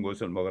좋은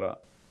것을 먹어라.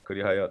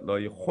 그리하여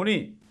너희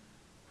혼이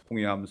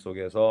풍요함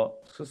속에서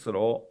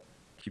스스로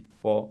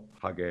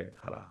기뻐하게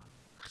하라.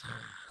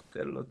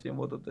 때를 어찌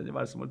못 얻든지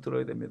말씀을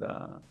들어야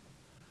됩니다.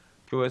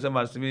 교회에서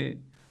말씀이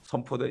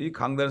이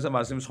강단에서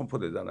말씀이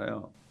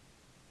선포되잖아요.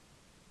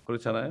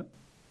 그렇잖아요.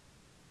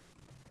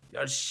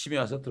 열심히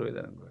와서 들어야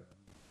되는 거예요.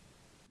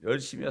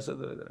 열심히 와서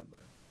들어야 되는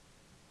거예요.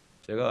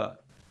 제가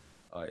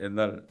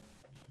옛날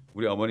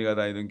우리 어머니가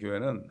다니던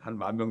교회는 한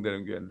 10,000명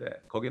되는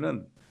교회인데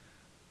거기는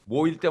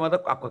모일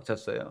때마다 꽉꽉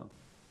찼어요.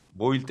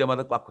 모일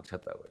때마다 꽉꽉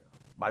찼다고요.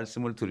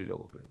 말씀을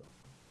들으려고 그래도.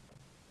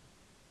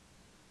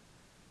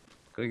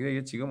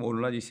 그러니까 지금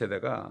오늘날 이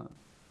세대가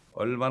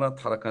얼마나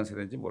타락한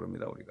세대인지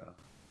모릅니다. 우리가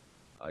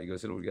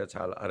이것을 우리가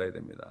잘 알아야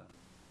됩니다.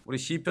 우리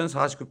시편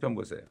 49편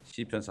보세요.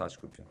 시편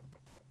 49편.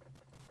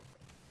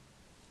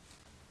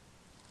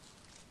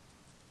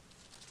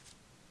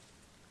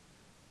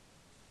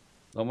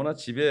 너무나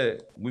집에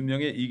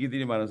문명의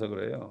이기들이 많아서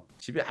그래요.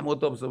 집에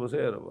아무것도 없어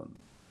보세요, 여러분.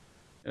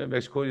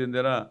 멕시코 이런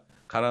데나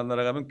가나안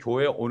나라 가면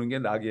교회 오는 게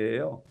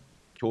낙이에요.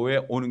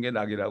 교회 오는 게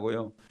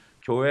낙이라고요.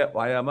 교회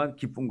와야만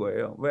기쁜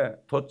거예요. 왜?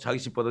 더 자기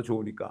집보다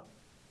좋으니까.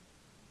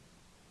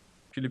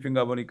 필리핀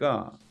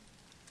가보니까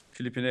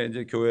필리핀에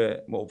이제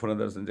교회 뭐 오픈한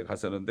데서 이제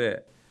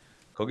갔었는데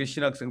거기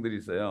신학생들이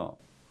있어요.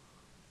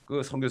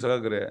 그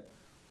선교사가 그래.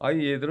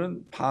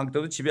 얘들은 방학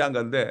때도 집에 안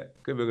간대.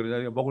 그게 왜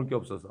그러냐? 먹을 게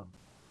없어서.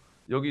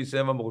 여기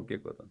있어야만 먹을 게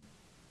있거든.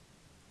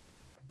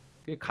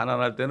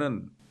 가난할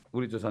때는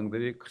우리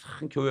조상들이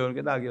큰 교회 오는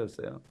게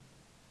낙이었어요.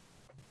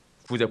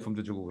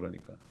 구제품도 주고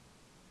그러니까.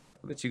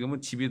 근데 지금은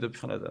집이 더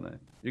편하잖아요.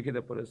 이렇게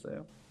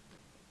돼버렸어요.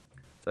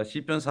 자,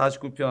 시편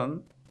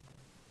 49편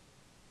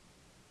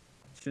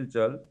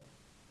 7절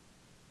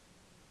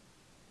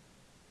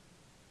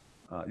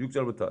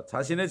 6절부터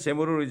자신의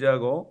재물을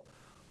의지하고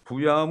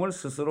부유함을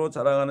스스로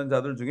자랑하는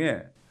자들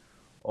중에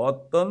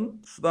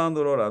어떤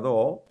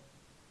수단으로라도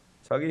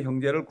자기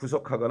형제를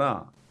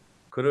구속하거나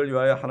그를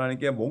위하여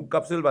하나님께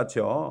몸값을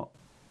바쳐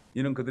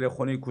이는 그들의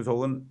혼의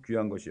구속은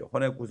귀한 것이요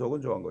혼의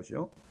구속은 좋은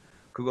것이요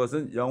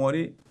그것은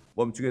영원히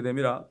멈추게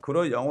됨이라.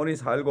 그로 영원히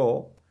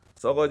살고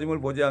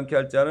썩어짐을 보지 않게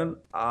할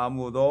자는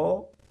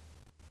아무도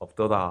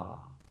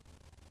없도다.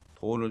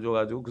 돈을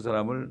줘가지고 그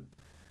사람을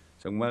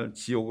정말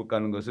지옥을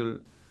가는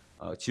것을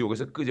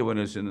지옥에서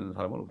끄집어낼 수 있는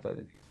사람은 없다.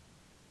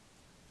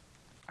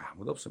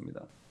 아무도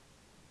없습니다.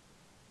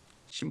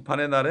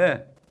 심판의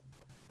날에는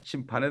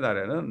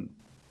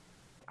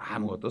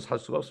아무것도 살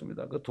수가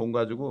없습니다. 그 돈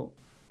가지고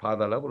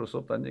봐달라고 그럴 수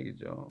없다는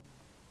얘기죠.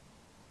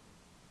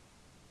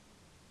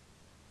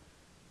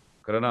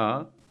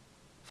 그러나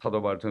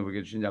사도 바울이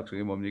우리에게 주신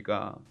약속이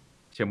뭡니까?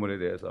 재물에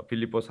대해서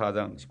빌립보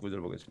 4장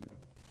 19절 보겠습니다.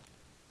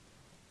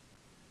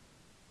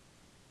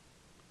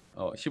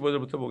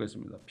 15절부터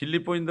보겠습니다.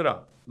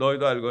 빌립보인들아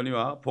너희도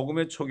알거니와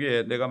복음의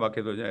초기에 내가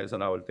마케도니아에서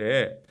나올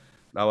때에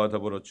나와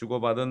더불어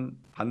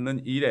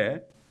주고받는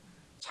일에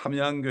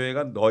참여한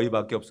교회가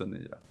너희밖에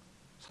없었느니라.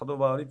 사도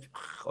바울이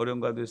어려운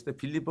가운데 있을 때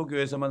빌립보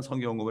교회에서만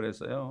성경 언급을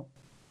했어요.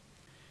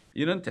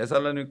 이는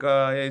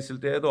데살로니가에 있을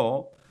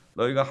때에도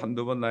너희가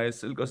한두 번 나의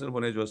쓸 것을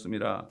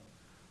보내주었습니다.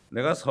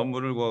 내가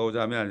선물을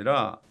구하고자 함이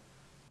아니라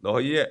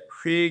너희의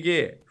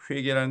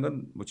회개라는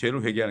건 뭐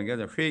죄를 회개하는 게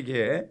아니라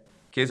회개에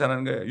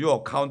계산하는 거예요. 유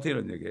어카운트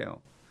이런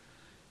얘기예요.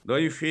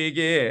 너희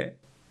회개에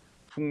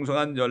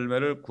풍성한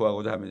열매를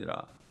구하고자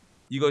함이니라.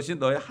 이것이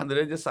너희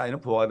하늘에 이제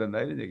쌓이는 보화가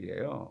된다 이런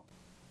얘기예요.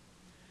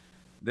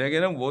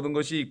 내게는 모든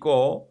것이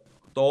있고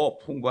또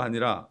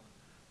풍부하니라.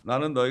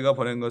 나는 너희가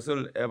보낸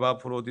것을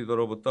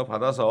에바프로디도로부터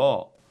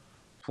받아서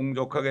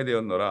풍족하게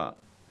되었노라.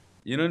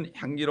 이는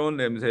향기로운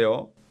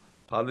냄새요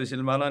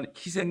받으실 만한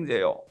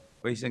희생제요.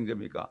 왜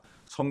희생제입니까?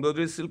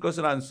 성도들이 쓸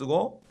것을 안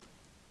쓰고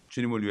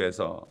주님을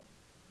위해서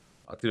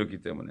드렸기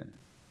때문에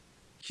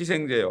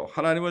희생제요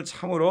하나님을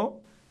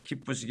참으로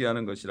기쁘시게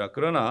하는 것이라.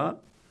 그러나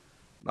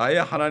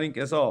나의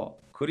하나님께서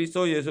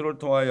그리스도 예수를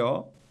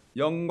통하여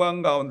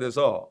영광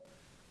가운데서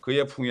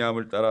그의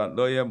풍요함을 따라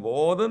너희의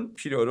모든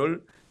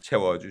필요를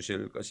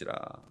채워주실 것이라.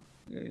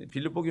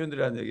 빌립보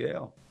교인들이 한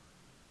얘기예요.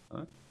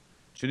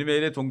 주님의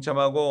일에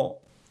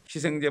동참하고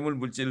희생제물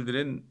물질을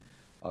드린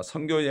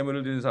선교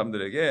예물을 드린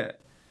사람들에게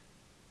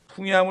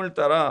풍요함을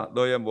따라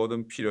너의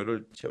모든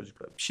필요를 채워줄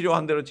거예요.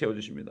 필요한 대로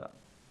채워주십니다.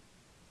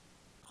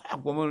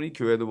 딱 보면 이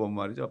교회도 보면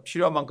말이죠.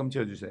 필요한 만큼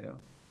채워주세요.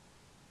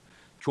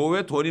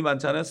 교회 돈이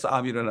많잖아요.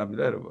 싸움이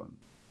일어납니다, 여러분.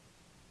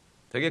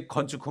 되게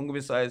건축 헌금이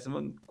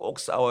쌓여있으면 꼭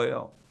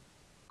싸워요.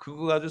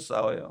 그거 가지고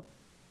싸워요.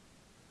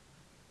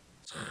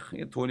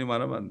 참 돈이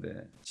많으면 안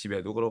돼.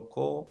 집에도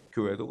그렇고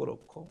교회도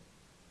그렇고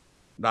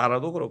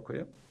나라도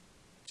그렇고요.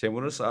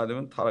 재물을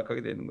쌓아두면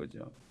타락하게 되는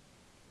거죠.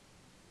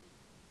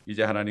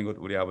 이제 하나님 곧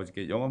우리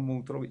아버지께 영원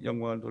뭉토록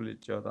영광을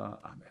돌릴지어다.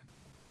 아멘.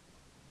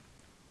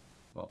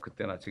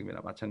 그때나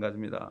지금이나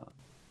마찬가지입니다.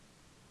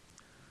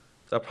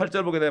 자,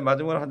 8절 보게 되면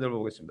마지막으로 한 절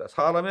보겠습니다.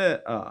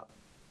 사람의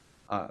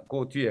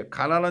그 뒤에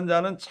가난한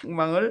자는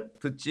책망을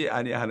듣지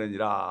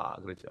아니하느니라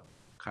그랬죠.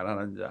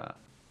 가난한 자.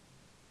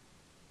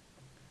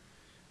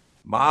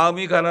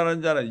 마음이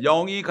가난한 자는,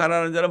 영이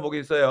가난한 자는 뭐가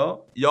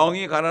있어요?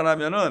 영이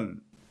가난하면은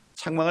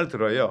책망을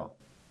들어요.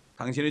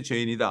 당신이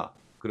죄인이다.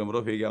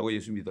 그러므로 회개하고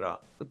예수 믿으라.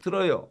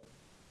 들어요.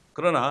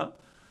 그러나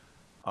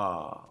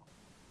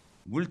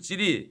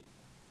물질이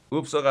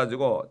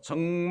없어가지고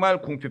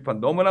정말 궁핍한,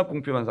 너무나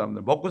궁핍한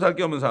사람들, 먹고 살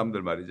게 없는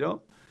사람들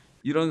말이죠.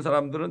 이런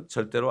사람들은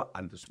절대로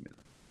안 듣습니다.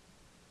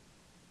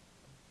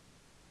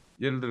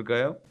 예를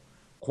들까요?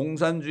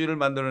 공산주의를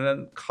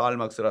만들어낸 칼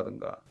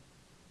막스라든가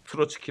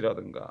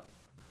트로츠키라든가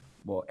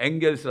뭐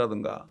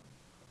엥겔스라든가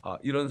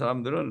이런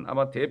사람들은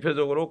아마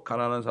대표적으로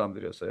가난한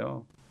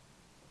사람들이었어요.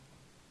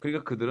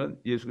 그러니까 그들은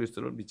예수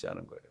그리스도를 믿지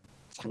않은 거예요.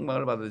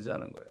 책망을 받지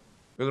않은 거예요.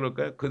 왜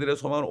그럴까요? 그들의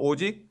소망은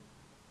오직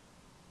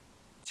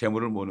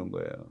재물을 모는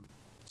거예요.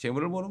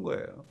 재물을 모는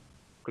거예요.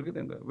 그렇게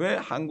된 거예요. 왜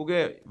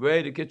한국에 왜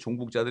이렇게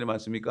종북자들이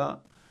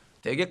많습니까?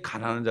 되게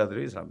가난한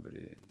자들이, 이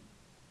사람들이.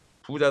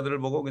 부자들을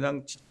보고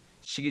그냥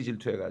시기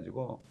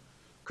질투해가지고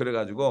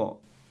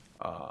그래가지고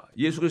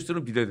예수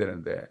그리스도를 믿어야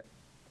되는데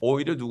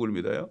오히려 누구를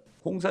믿어요?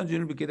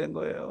 공산주의를 믿게 된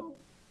거예요.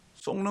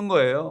 속는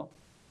거예요.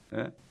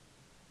 예?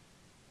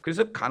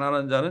 그래서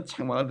가난한 자는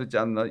책망을 듣지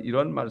않나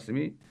이런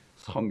말씀이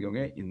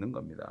성경에 있는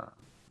겁니다.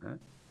 예?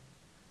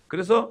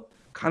 그래서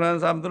가난한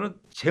사람들은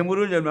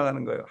재물을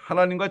열망하는 거예요.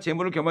 하나님과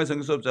재물을 겸하여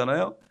섬길 수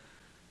없잖아요.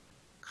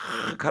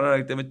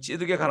 가난하기 때문에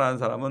찌르게 가난한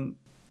사람은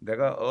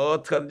내가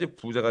어떻게 하든지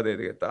부자가 돼야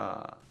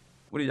되겠다.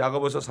 우리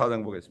야고보서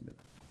 4장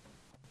보겠습니다.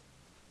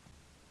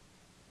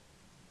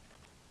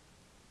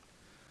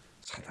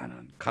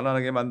 사단은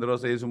가난하게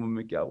만들어서 예수 못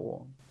믿게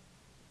하고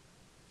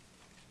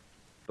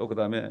또 그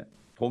다음에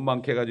돈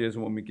많게 해가지고 예수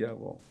못 믿게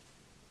하고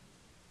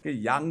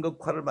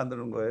양극화를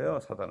만드는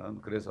거예요.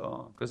 사단은.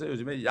 그래서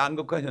요즘에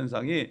양극화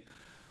현상이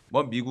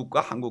뭐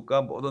미국과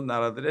한국과 모든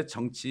나라들의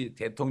정치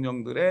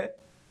대통령들의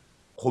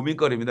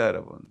고민거리입니다,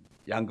 여러분.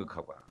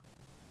 양극화가.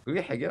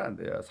 그게 해결 안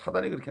돼요.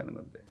 사단이 그렇게 하는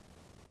건데.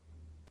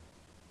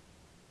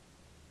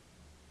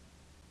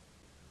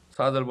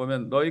 4절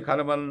보면 너희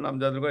가늠하는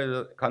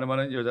남자들과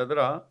가늠하는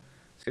여자들아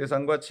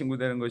세상과 친구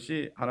되는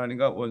것이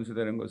하나님과 원수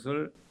되는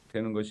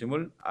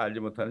것임을 알지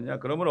못하느냐.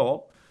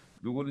 그러므로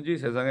누구든지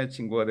세상의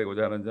친구가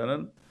되고자 하는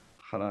자는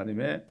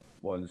하나님의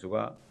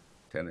원수가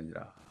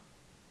되느니라.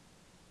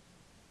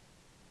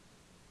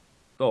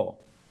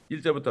 또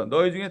 1절부터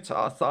너희 중에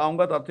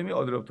싸움과 다툼이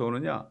어디로부터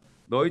오느냐?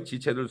 너희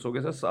지체들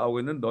속에서 싸우고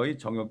있는 너희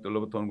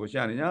정욕들로부터 오는 것이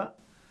아니냐?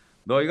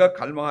 너희가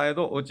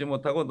갈망하여도 얻지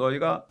못하고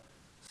너희가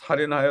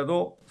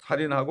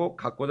살인하고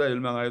갖고자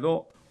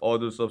열망하여도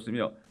얻을 수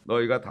없으며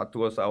너희가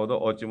다투고 싸워도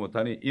얻지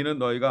못하니 이는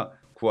너희가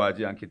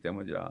구하지 않기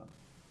때문이라.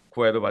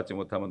 구해도 받지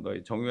못하면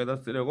너희 정욕에다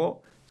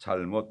쓰려고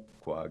잘못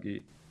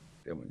구하기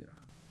때문이라.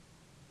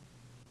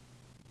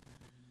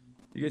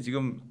 이게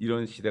지금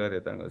이런 시대가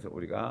됐다는 것을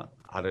우리가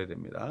알아야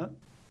됩니다.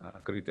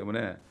 그렇기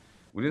때문에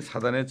우리는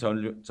사단의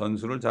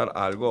전술을 잘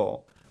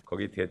알고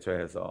거기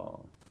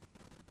대처해서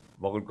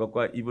먹을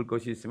것과 입을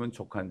것이 있으면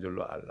족한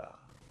줄로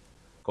알라.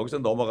 거기서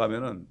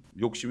넘어가면은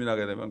욕심이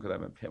나게 되면 그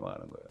다음에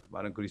패망하는 거예요.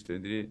 많은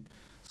그리스도인들이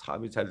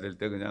사업이 잘 될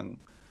때 그냥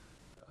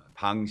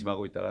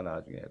방심하고 있다가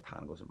나중에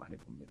당한 것을 많이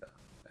봅니다.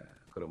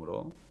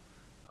 그러므로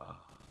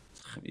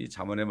참 이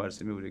잠언의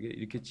말씀이 우리에게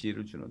이렇게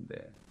지혜를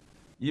주는데,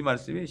 이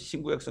말씀이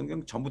신구약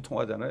성경 전부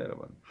통하잖아요,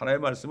 여러분. 하나의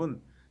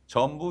말씀은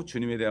전부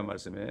주님에 대한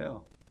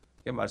말씀이에요.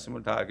 이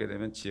말씀을 다 알게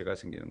되면 지혜가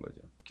생기는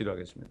거죠.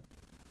 기도하겠습니다.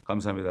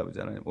 감사합니다, 아버지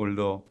하나님.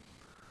 오늘도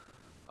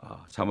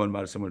잠언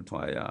말씀을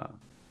통하여,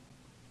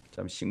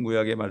 참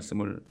신구약의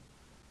말씀을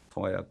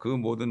통하여 그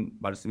모든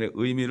말씀의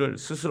의미를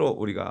스스로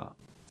우리가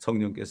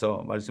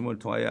성령께서 말씀을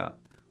통하여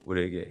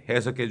우리에게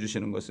해석해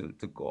주시는 것을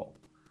듣고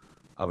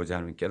아버지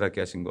하나님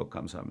깨닫게 하신 것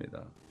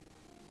감사합니다.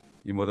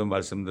 이 모든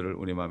말씀들을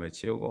우리 마음에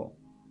채우고,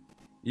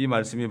 이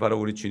말씀이 바로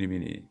우리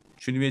주님이니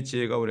주님의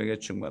지혜가 우리에게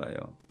충만하여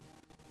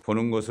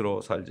보는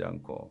것으로 살지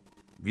않고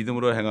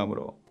믿음으로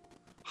행함으로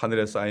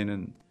하늘에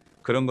쌓이는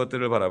그런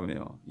것들을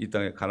바라보며 이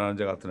땅에 가난한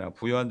자 같으나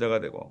부유한 자가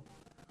되고,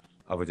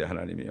 아버지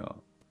하나님이여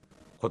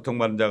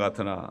고통받는 자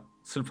같으나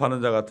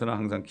슬퍼하는 자 같으나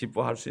항상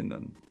기뻐할 수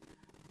있는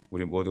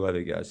우리 모두가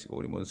되게 하시고,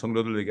 우리 모든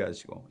성도들 되게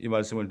하시고, 이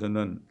말씀을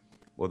듣는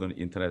모든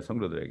인터넷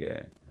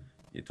성도들에게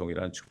이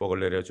동일한 축복을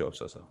내려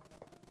주옵소서.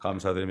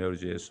 감사드리며 우리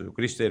주 예수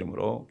그리스도의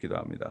이름으로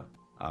기도합니다.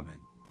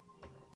 아멘.